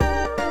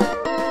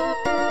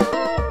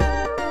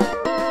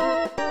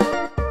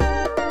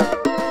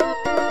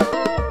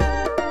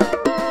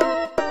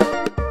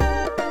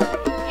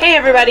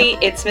everybody,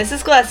 it's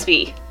Mrs.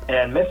 Gillespie.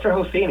 And Mr.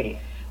 Hosseini.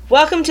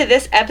 Welcome to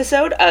this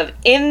episode of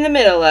In the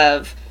Middle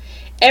of.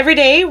 Every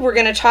day, we're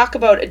going to talk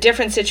about a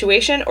different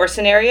situation or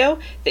scenario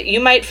that you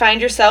might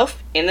find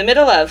yourself in the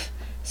middle of.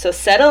 So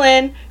settle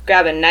in,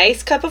 grab a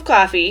nice cup of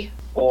coffee.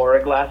 Or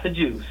a glass of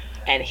juice.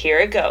 And here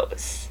it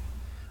goes.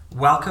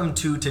 Welcome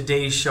to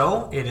today's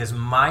show. It is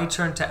my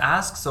turn to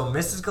ask. So,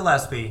 Mrs.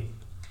 Gillespie,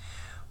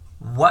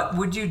 what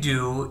would you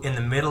do in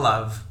the middle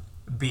of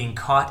being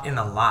caught in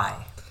a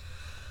lie?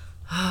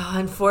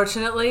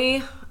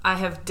 Unfortunately, I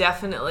have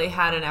definitely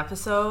had an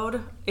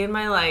episode in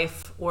my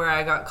life where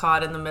I got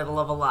caught in the middle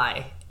of a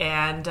lie.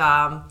 And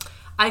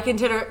I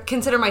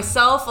consider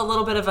myself a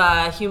little bit of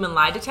a human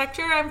lie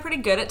detector. I'm pretty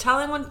good at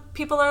telling when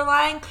people are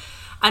lying.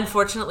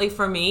 Unfortunately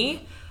for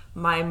me,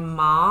 my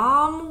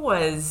mom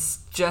was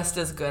just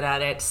as good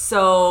at it.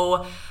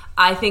 So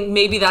I think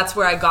maybe that's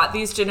where I got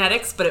these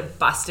genetics, but it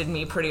busted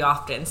me pretty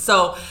often.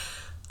 So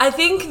I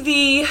think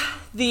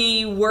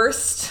the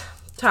worst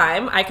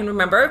time I can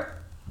remember...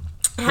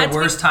 The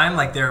worst time?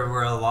 Like there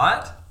were a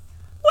lot?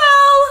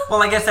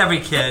 Well, I guess every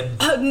kid.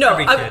 No,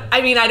 every kid. I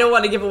mean, I don't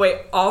want to give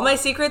away all my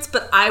secrets,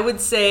 but I would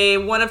say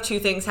one of two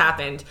things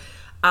happened.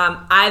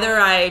 Either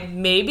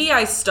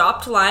I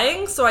stopped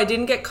lying, so I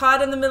didn't get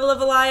caught in the middle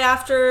of a lie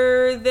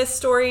after this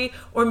story,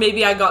 or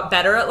maybe I got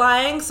better at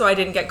lying, so I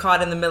didn't get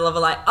caught in the middle of a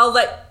lie.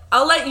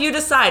 I'll let you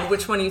decide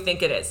which one you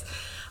think it is.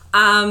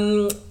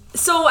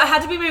 So I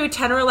had to be maybe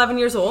 10 or 11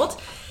 years old.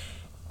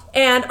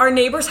 And our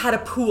neighbors had a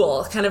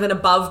pool, kind of an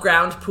above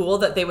ground pool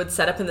that they would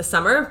set up in the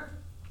summer.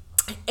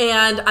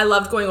 And I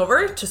loved going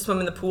over to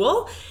swim in the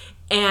pool.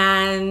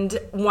 And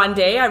one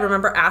day I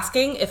remember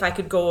asking if I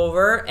could go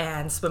over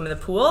and swim in the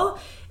pool.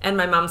 And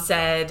my mom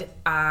said,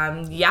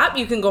 yeah,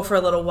 you can go for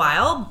a little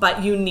while,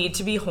 but you need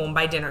to be home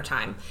by dinner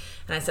time.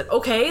 And I said,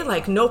 okay,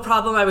 no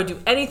problem. I would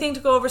do anything to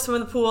go over swim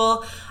in the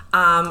pool.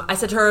 I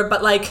said to her,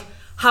 but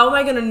how am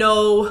I going to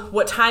know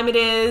what time it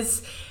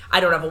is? I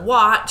don't have a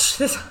watch.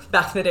 This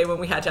back in the day when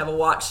we had to have a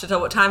watch to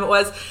tell what time it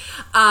was.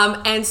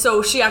 And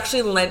so she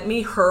actually lent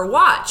me her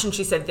watch. And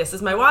she said, this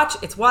is my watch.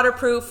 It's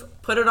waterproof.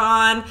 Put it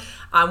on.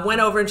 Went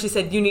over and she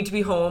said, you need to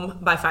be home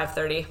by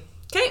 5:30.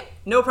 Okay,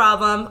 no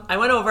problem. I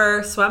went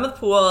over, swam in the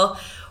pool.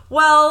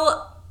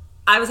 Well,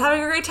 I was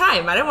having a great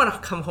time. I didn't want to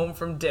come home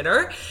from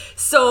dinner.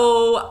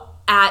 So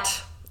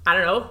at,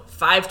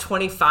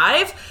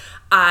 5:25,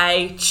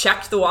 I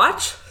checked the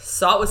watch,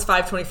 saw it was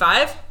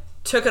 5:25,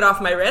 took it off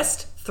my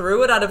wrist,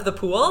 threw it out of the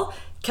pool,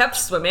 kept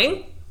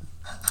swimming,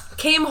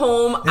 came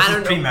home. This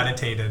is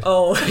premeditated.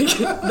 Oh,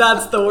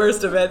 that's the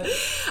worst of it.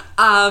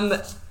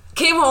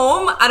 Came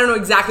home, I don't know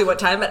exactly what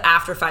time, but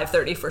after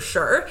 5:30 for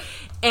sure.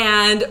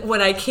 And when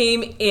I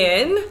came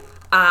in,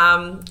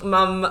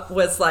 Mom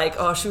was like,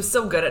 oh, she was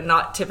so good at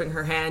not tipping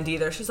her hand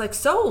either. She's like,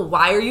 so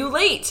why are you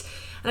late?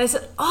 And I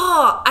said,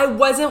 oh, I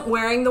wasn't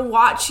wearing the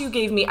watch you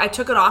gave me. I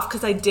took it off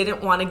because I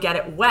didn't want to get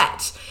it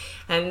wet.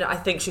 And I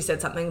think she said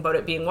something about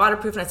it being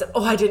waterproof. And I said,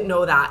 oh, I didn't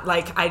know that.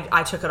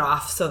 I took it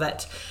off so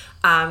that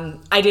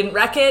I didn't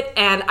wreck it.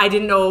 And I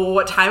didn't know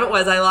what time it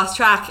was. I lost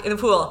track in the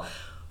pool.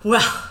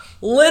 Well,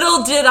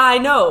 little did I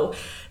know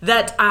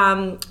that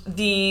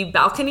the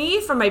balcony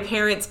from my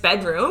parents'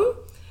 bedroom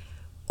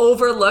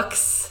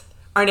overlooks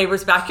our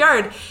neighbor's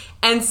backyard.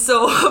 And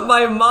so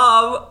my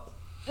mom,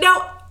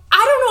 now,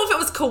 I don't know if it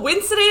was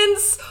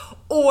coincidence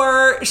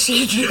or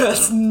she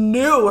just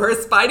knew, her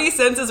spidey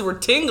senses were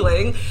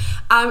tingling.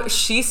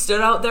 She stood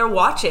out there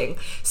watching.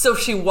 So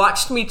she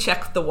watched me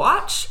check the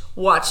watch,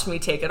 watched me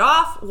take it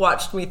off,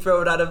 watched me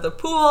throw it out of the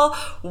pool,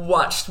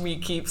 watched me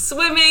keep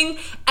swimming,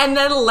 and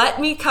then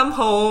let me come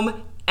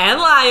home and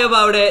lie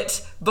about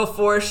it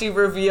before she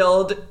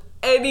revealed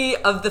any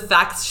of the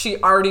facts she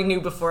already knew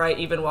before I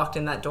even walked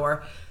in that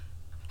door.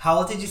 How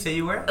old did you say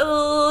you were?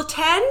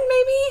 10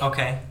 maybe?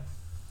 Okay.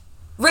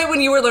 Right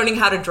when you were learning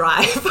how to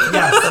drive.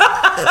 Yes.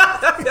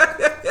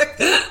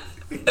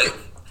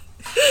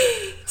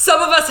 Some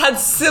of us had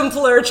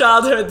simpler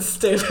childhoods,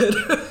 David.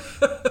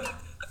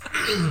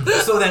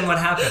 So then what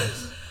happened?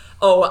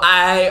 Oh,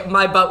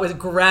 my butt was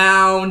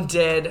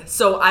grounded.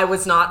 So I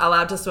was not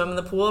allowed to swim in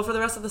the pool for the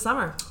rest of the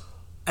summer.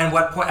 And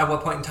at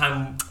what point in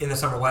time in the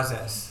summer was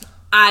this?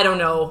 I don't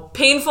know.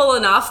 Painful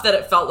enough that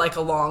it felt like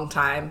a long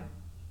time.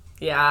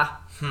 Yeah.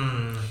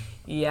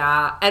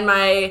 Yeah. And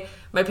my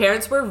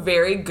parents were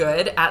very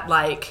good at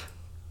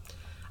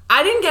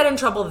I didn't get in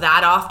trouble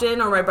that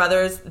often, or my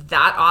brothers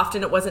that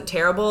often. It wasn't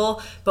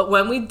terrible. But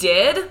when we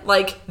did,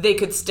 they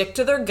could stick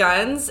to their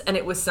guns and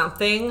it was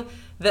something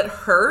that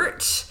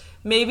hurt.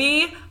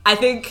 Maybe. I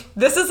think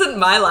this isn't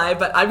my lie,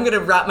 but I'm going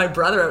to rat my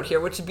brother out here,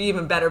 which would be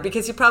even better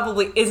because he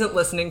probably isn't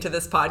listening to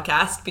this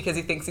podcast because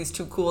he thinks he's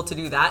too cool to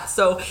do that.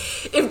 So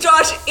if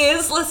Josh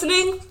is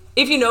listening,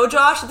 if you know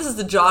Josh, this is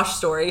the Josh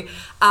story.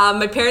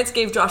 My parents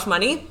gave Josh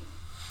money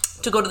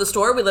to go to the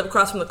store. We live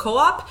across from the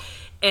co-op.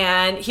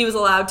 And he was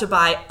allowed to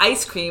buy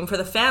ice cream for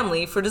the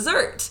family for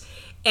dessert.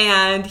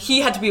 And he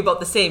had to be about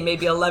the same,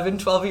 maybe 11,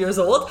 12 years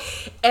old.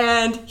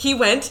 And he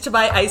went to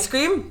buy ice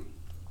cream,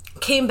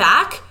 came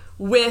back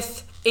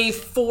with a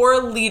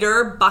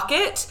 4-liter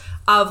bucket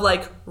of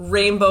like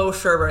rainbow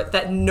sherbet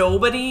that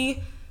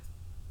nobody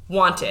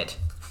wanted.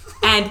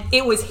 And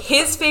it was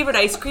his favorite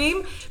ice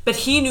cream, but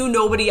he knew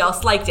nobody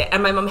else liked it.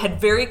 And my mom had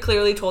very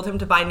clearly told him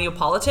to buy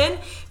Neapolitan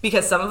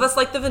because some of us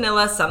like the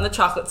vanilla, some the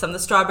chocolate, some the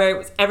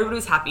strawberry. Everybody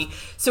was happy.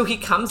 So he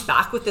comes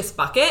back with this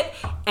bucket,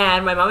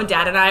 and my mom and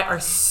dad and I are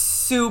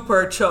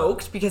super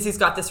choked because he's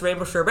got this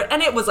rainbow sherbet.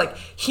 And it was like,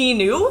 he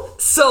knew.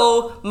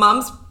 So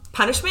mom's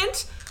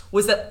punishment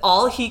was that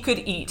all he could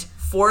eat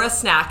for a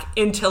snack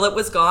until it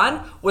was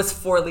gone was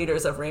 4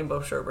 liters of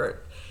rainbow sherbet.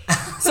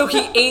 So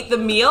he ate the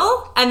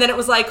meal, and then it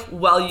was like,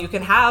 well, you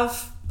can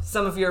have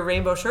some of your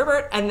rainbow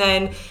sherbet. And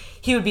then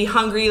he would be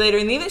hungry later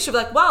in the evening. She'd be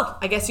like, well,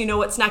 I guess you know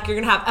what snack you're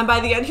going to have. And by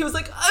the end, he was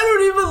like, I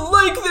don't even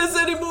like this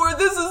anymore.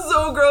 This is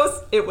so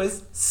gross. It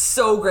was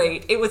so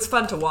great. It was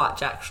fun to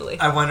watch, actually.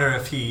 I wonder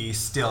if he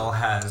still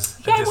has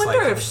a Yeah, I dislike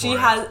wonder for if she it.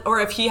 has, or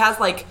if he has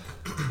like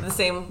the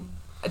same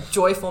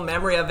joyful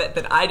memory of it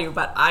that I do.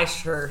 But I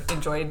sure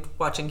enjoyed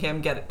watching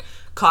him get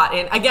caught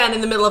in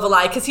the middle of a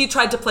lie, because he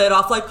tried to play it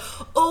off like,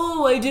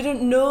 oh, I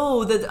didn't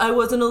know that I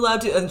wasn't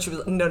allowed to, and she was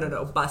like,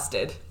 no,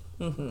 busted.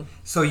 Mm-hmm.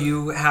 So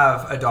you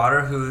have a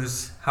daughter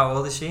who's, how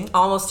old is she?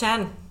 Almost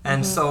 10.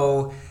 And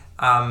so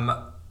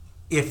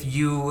if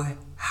you,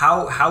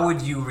 how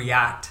would you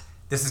react?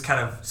 This is kind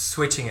of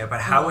switching it,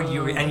 but how would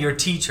you, and you're a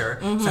teacher,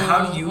 so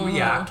how do you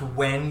react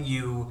when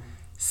you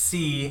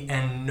see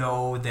and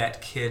know that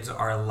kids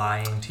are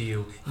lying to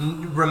you,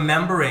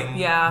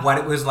 remembering what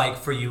it was like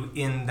for you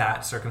in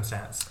that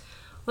circumstance?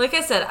 Like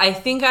I said, I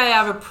think I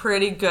have a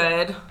pretty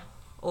good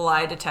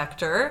lie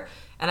detector,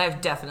 and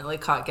I've definitely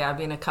caught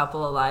Gabby in a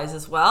couple of lies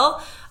as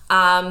well.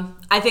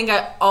 I think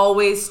I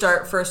always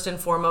start first and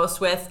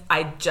foremost with,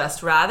 I'd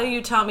just rather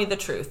you tell me the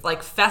truth.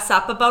 Like, fess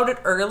up about it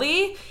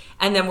early,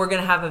 and then we're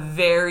going to have a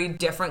very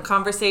different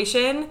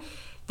conversation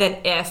than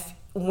if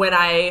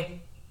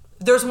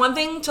there's one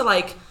thing to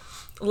like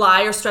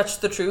lie or stretch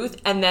the truth,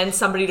 and then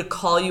somebody to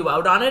call you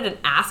out on it and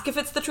ask if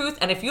it's the truth.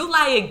 And if you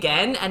lie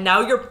again and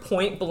now you're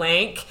point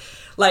blank,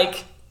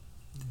 like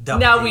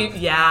now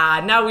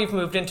we've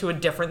moved into a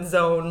different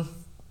zone.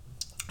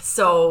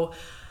 So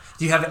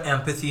do you have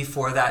empathy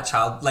for that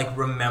child, like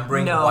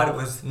remembering what it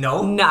was?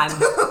 No? None.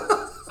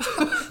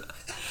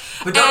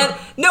 But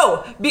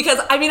no, because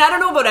I mean, I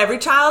don't know about every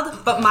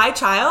child, but my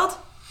child,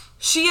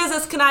 she is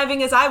as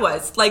conniving as I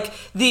was.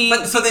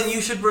 So then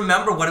you should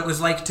remember what it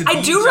was like to be I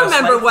do just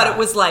remember like what that. it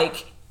was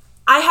like.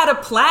 I had a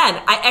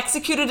plan. I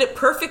executed it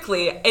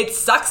perfectly. It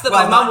sucks that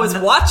my mom was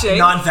watching.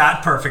 Not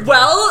that perfectly.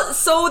 Well,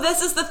 so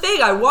this is the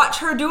thing. I watch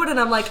her do it, and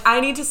I'm like, I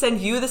need to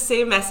send you the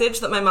same message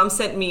that my mom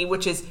sent me,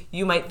 which is,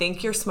 you might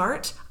think you're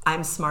smart,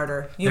 I'm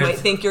smarter. You might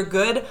think you're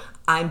good,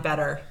 I'm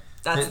better.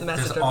 That's the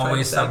message. There's I'm trying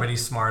always to send. somebody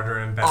smarter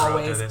and better out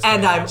there Always. that's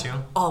And gonna I'm catch you.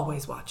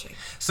 always watching.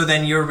 So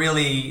then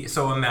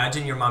so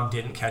imagine your mom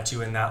didn't catch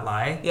you in that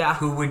lie. Yeah.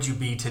 Who would you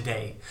be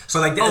today? So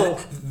like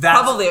that's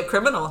probably a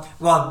criminal.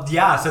 Well,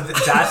 yeah. So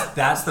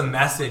that's the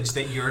message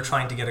that you're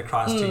trying to get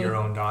across to your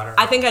own daughter.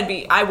 I think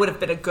I would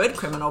have been a good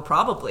criminal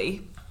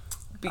probably,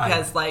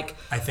 because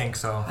I think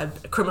so. a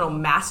criminal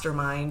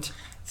mastermind.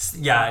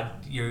 Yeah,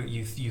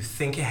 you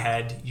think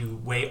ahead,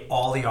 you weigh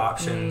all the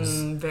options.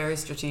 Very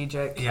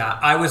strategic. Yeah,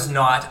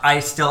 I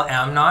still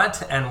am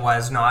not, and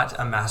was not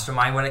a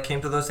mastermind when it came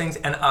to those things.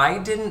 And I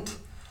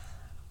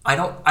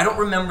don't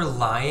remember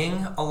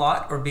lying a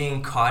lot or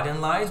being caught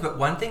in lies, but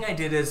one thing I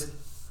did is,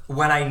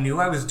 when I knew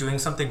I was doing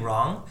something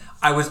wrong,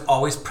 I was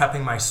always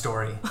prepping my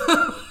story.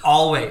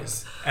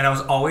 Always. And I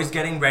was always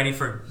getting ready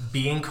for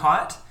being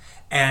caught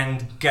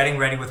and getting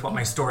ready with what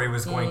my story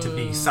was going to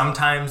be.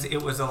 Sometimes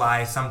it was a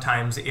lie,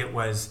 sometimes it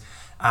was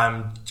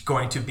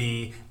going to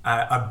be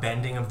a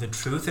bending of the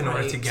truth in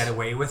order to get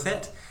away with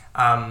it.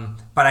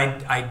 But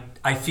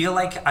I feel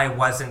like I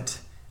wasn't,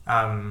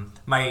 I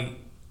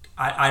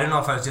don't know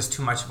if I was just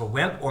too much of a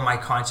wimp, or my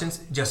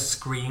conscience just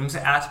screams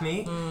at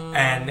me,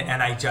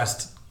 and I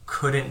just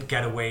couldn't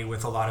get away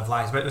with a lot of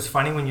lies. But it was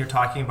funny when you're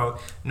talking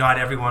about not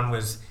everyone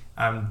was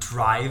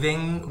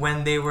driving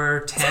when they were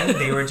 10.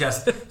 They were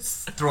just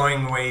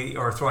throwing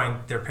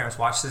their parents'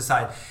 watch to the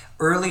side.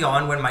 Early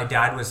on, when my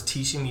dad was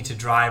teaching me to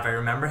drive, I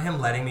remember him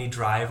letting me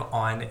drive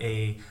on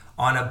a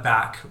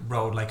back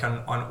road, like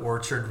on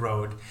Orchard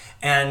Road.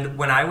 And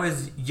when I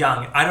was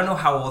young, I don't know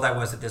how old I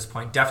was at this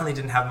point, definitely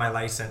didn't have my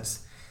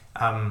license.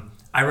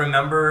 I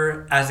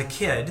remember as a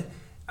kid,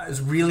 I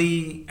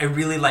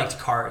really liked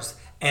cars,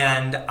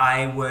 and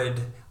I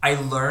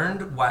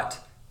learned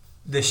what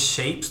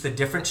the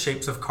different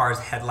shapes of cars'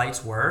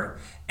 headlights were.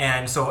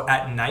 And so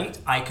at night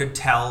I could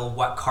tell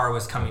what car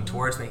was coming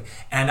towards me.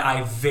 And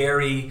I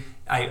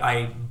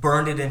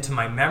burned it into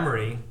my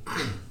memory,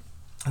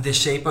 the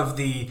shape of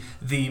the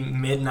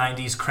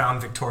mid-90s Crown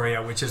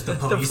Victoria, which is the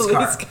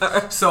police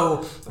car.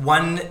 So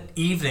one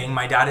evening,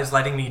 my dad is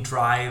letting me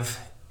drive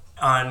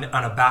on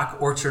a back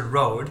Orchard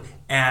Road,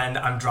 and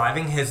I'm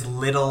driving his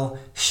little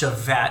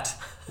Chevette,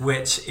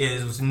 which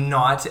is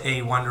not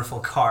a wonderful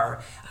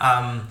car.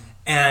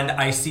 And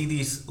I see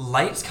these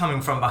lights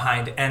coming from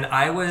behind, and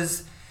I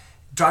was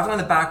driving on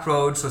the back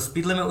road, so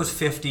speed limit was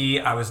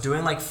 50. I was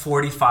doing like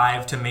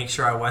 45 to make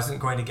sure I wasn't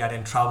going to get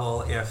in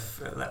trouble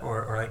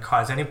or like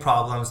cause any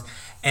problems.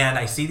 And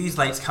I see these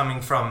lights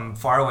coming from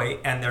far away,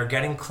 and they're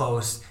getting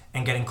close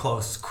and getting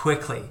close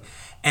quickly.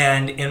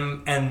 And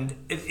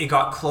it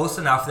got close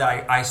enough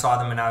that I saw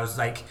them, and I was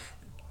like,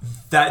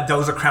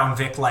 those are Crown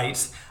Vic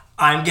lights.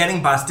 I'm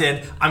getting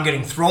busted. I'm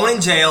getting thrown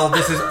in jail.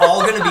 This is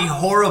all going to be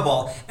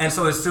horrible. And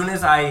so as soon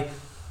as I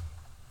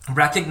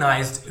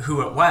recognized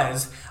who it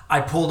was, I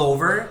pulled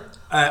over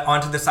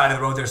onto the side of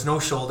the road. There's no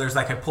shoulders.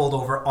 Like, I pulled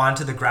over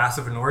onto the grass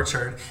of an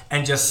orchard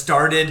and just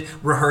started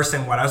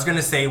rehearsing what I was going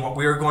to say, what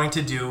we were going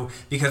to do,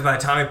 because by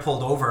the time I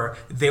pulled over,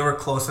 they were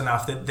close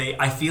enough that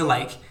I feel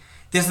like,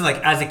 this is like,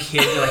 as a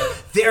kid,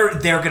 you're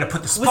like, they're going to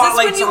put the spotlights on.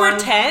 Was this when you were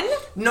 10?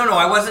 No,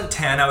 I wasn't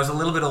 10. I was a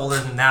little bit older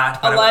than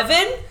that.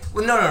 11?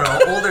 Well,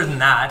 no, older than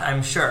that,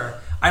 I'm sure.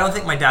 I don't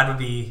think my dad would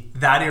be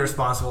that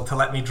irresponsible to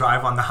let me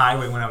drive on the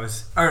highway when I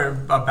was,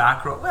 or a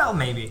back road. Well,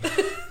 maybe.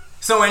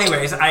 So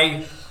anyways,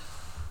 I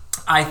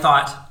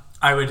thought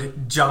I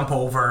would jump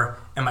over,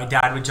 and my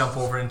dad would jump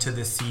over into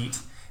the seat.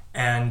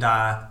 And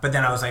but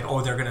then I was like,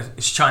 oh, they're going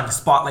to shine the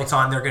spotlights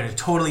on. They're going to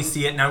totally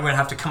see it. Now I'm going to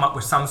have to come up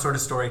with some sort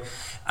of story.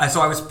 So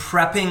I was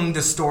prepping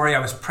the story. I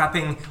was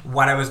prepping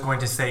what I was going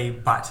to say,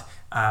 but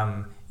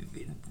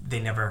they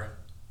never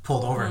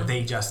pulled over.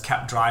 They just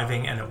kept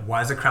driving, and it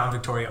was a Crown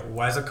Victoria. It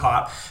was a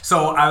cop.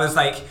 So I was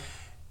like,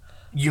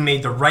 you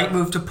made the right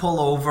move to pull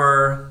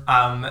over.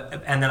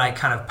 And then I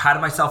kind of patted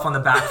myself on the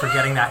back for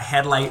getting that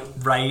headlight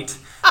right.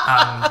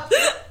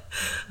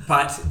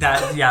 But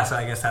so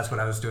I guess that's what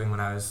I was doing when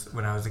I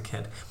was a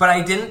kid. But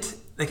I didn't,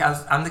 like,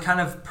 I'm the kind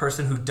of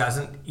person who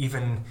doesn't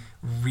even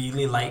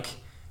really like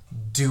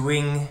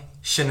doing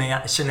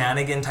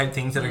shenanigan type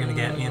things that are going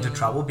to get me into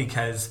trouble,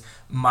 because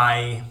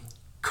my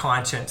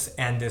conscience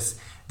and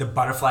the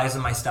butterflies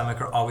in my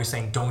stomach are always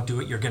saying, don't do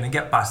it, you're going to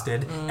get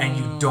busted, and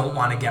you don't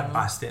want to get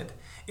busted.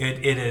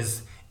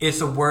 It's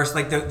the worst.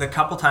 Like, the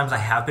couple times I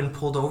have been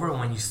pulled over,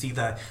 when you see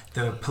the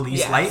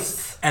police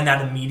lights and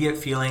that immediate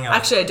feeling of...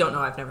 Actually, I don't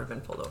know. I've never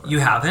been pulled over. You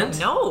haven't?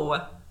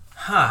 No.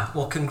 Huh.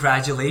 Well,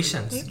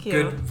 congratulations. Thank you.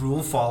 Good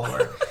rule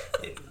follower.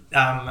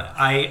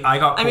 I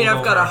got pulled over.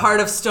 I've got a heart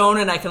of stone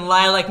and I can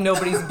lie like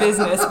nobody's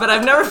business, but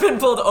I've never been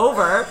pulled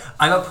over.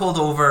 I got pulled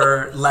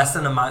over less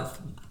than a month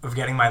of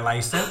getting my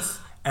license,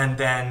 and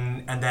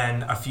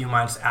then a few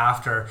months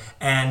after,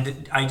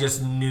 and I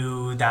just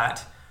knew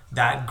that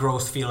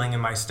gross feeling in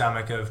my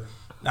stomach of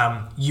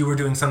you were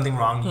doing something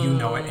wrong, you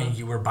know it, and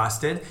you were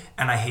busted.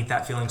 And I hate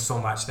that feeling so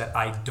much that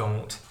I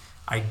don't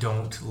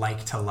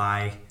like to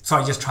lie. So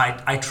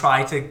I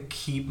try to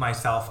keep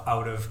myself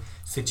out of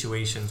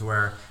situations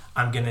where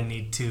I'm gonna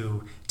need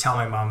to tell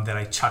my mom that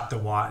I chucked the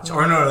watch,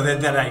 or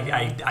that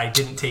I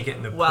didn't take it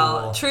in the pool.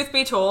 Well, truth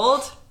be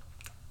told,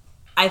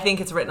 I think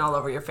it's written all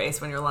over your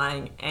face when you're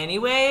lying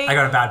anyway. I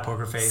got a bad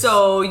poker face.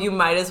 So you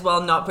might as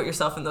well not put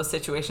yourself in those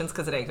situations,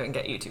 because it ain't going to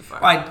get you too far.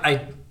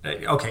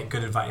 Okay,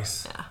 good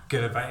advice. Yeah.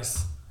 Good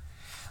advice.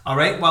 All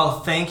right,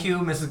 well, thank you,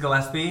 Mrs.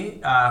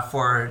 Gillespie,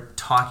 for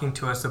talking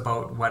to us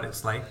about what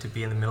it's like to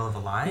be in the middle of a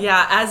lie.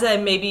 Yeah, as a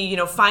maybe,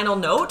 final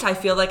note, I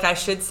feel like I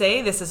should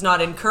say this is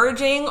not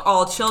encouraging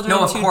all children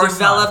to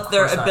develop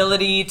their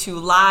ability to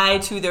lie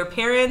to their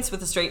parents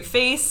with a straight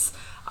face.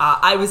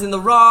 I was in the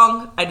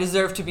wrong. I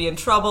deserve to be in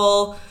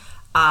trouble.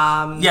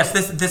 Yes,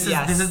 this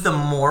is the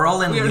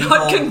moral and we are legal.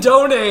 not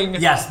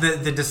condoning. Yes,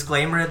 the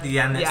disclaimer at the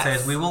end that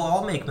says we will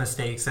all make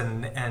mistakes,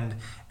 and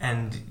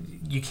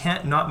you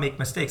can't not make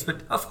mistakes.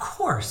 But of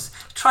course,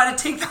 try to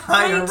take the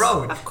higher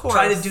road. Of course,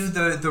 try to do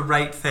the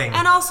right thing.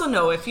 And also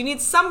know, if you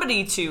need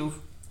somebody to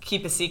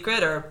keep a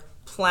secret or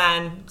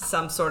plan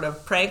some sort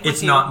of prank with you,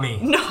 it's not me.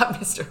 Not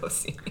Mr.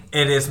 Hosseini.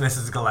 It is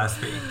Mrs.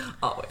 Gillespie.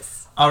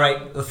 Always. All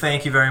right. Well,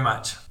 thank you very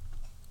much.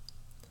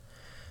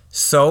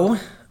 So,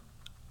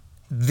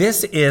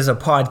 this is a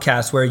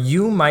podcast where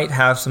you might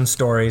have some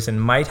stories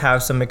and might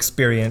have some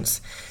experience.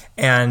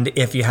 And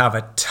if you have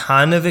a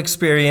ton of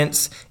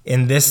experience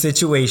in this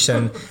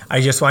situation,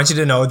 I just want you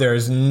to know there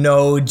is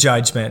no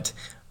judgment.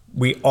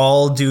 We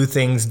all do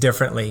things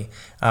differently.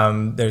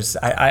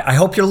 I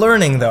hope you're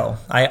learning, though.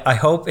 I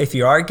hope if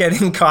you are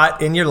getting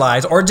caught in your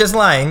lies, or just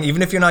lying,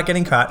 even if you're not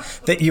getting caught,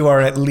 that you are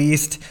at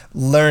least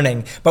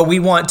learning. But we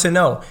want to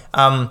know,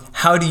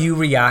 how do you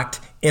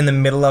react in the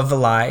middle of a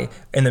lie,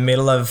 in the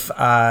middle of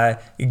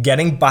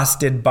getting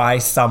busted by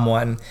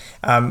someone?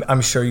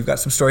 I'm sure you've got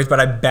some stories, but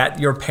I bet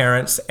your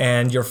parents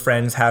and your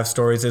friends have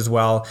stories as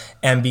well.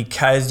 And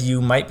because you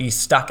might be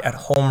stuck at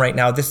home right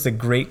now, this is a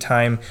great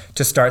time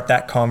to start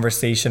that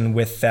conversation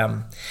with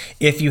them.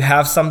 If you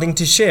have something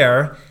to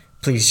share,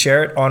 please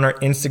share it on our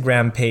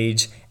Instagram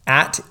page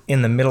at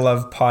In the Middle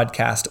of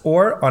Podcast,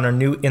 or on our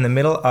new In the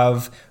Middle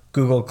of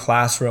Google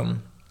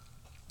Classroom.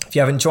 If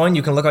you haven't joined,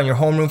 you can look on your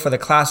homeroom for the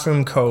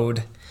classroom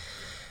code.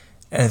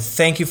 And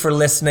thank you for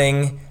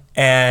listening.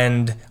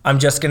 And I'm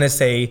just going to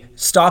say,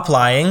 stop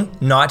lying,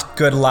 not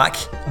good luck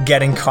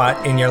getting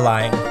caught in your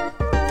lying.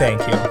 Thank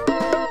you.